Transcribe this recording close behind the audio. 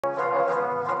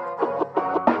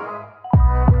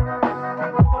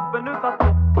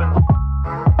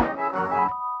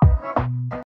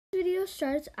video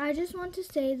starts, I just want to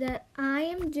say that I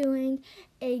am doing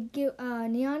a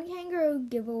neon kangaroo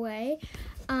giveaway.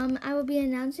 I will be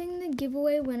announcing the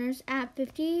giveaway winners at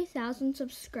 50,000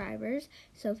 subscribers,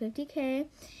 so 50K.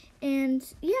 And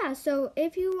yeah, so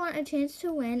if you want a chance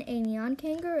to win a neon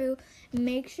kangaroo,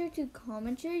 make sure to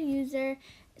comment your user,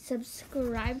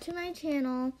 subscribe to my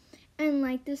channel, and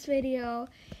like this video.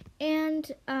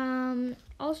 And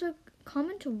also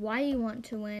comment why you want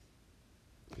to win.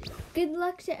 Good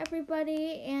luck to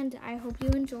everybody, and I hope you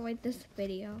enjoyed this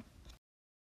video.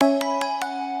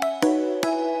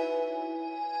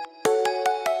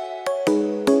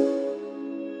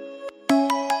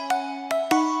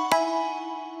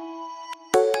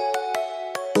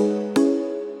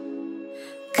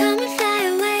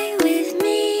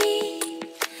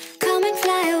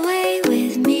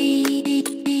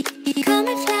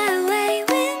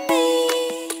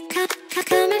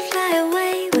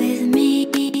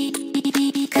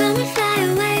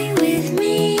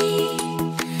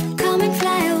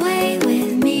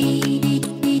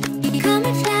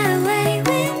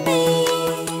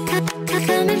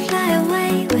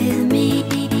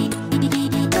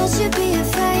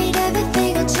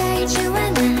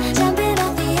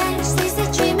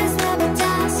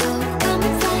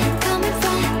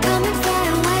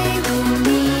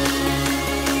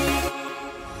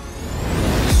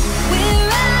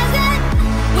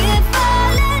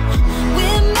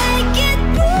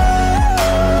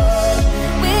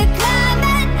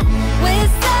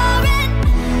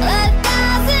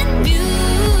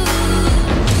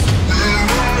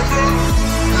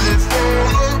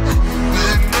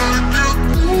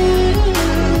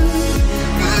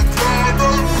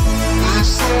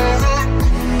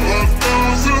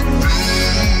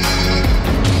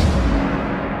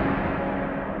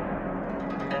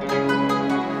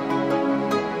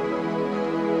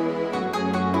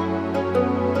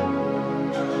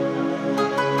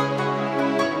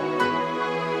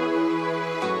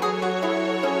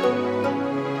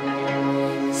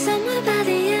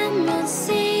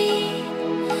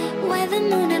 The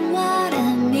moon and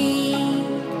water meet,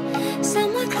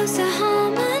 somewhere close to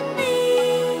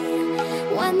harmony.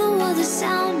 When the world is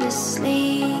sound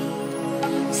asleep,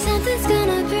 something's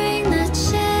gonna bring the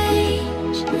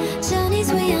change.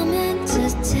 Journeys we are meant to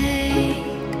take,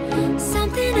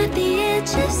 something at the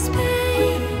edge of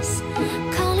space,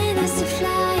 calling us to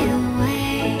fly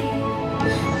away.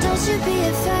 Don't you be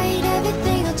afraid,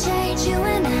 everything will change. You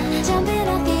and I, jumping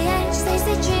off the edge. They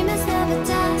say dreamers never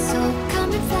die, so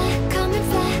come and fly, come and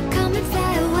fly, come and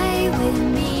fly away with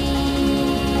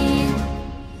me.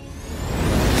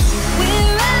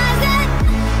 We're rising,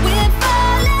 we're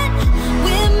falling,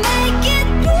 we're making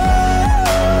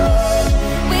moves.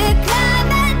 We're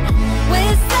climbing,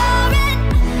 we're soaring,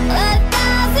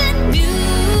 1,000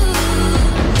 views.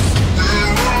 We're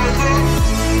rising,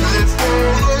 we're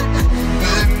falling,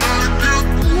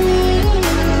 we're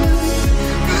making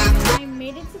moves. I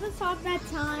made it to the top that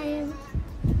time.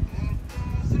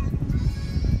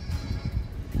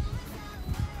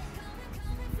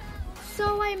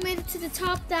 So I made it to the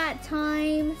top that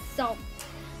time, so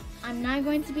I'm not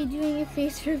going to be doing a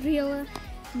face reveal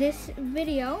this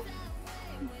video,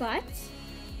 but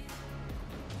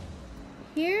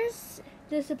here's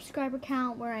the subscriber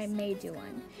count where I may do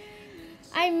one.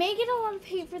 I may get a lot of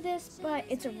hate for this, but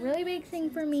it's a really big thing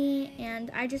for me,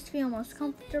 and I just feel most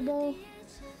comfortable.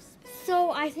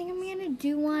 So I think I'm gonna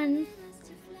do one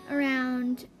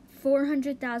around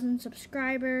 400,000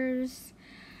 subscribers.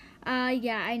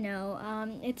 Yeah, I know.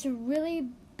 It's a really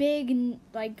big,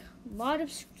 like, lot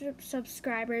of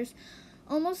subscribers,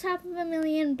 almost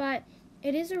 500,000, but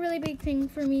it is a really big thing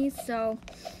for me, so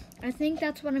I think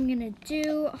that's what I'm gonna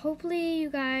do. Hopefully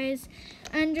you guys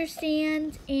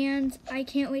understand, and I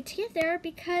can't wait to get there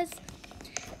because,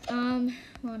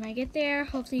 when I get there,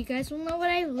 hopefully you guys will know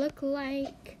what I look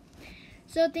like.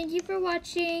 So thank you for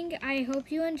watching. I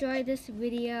hope you enjoyed this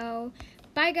video.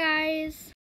 Bye, guys.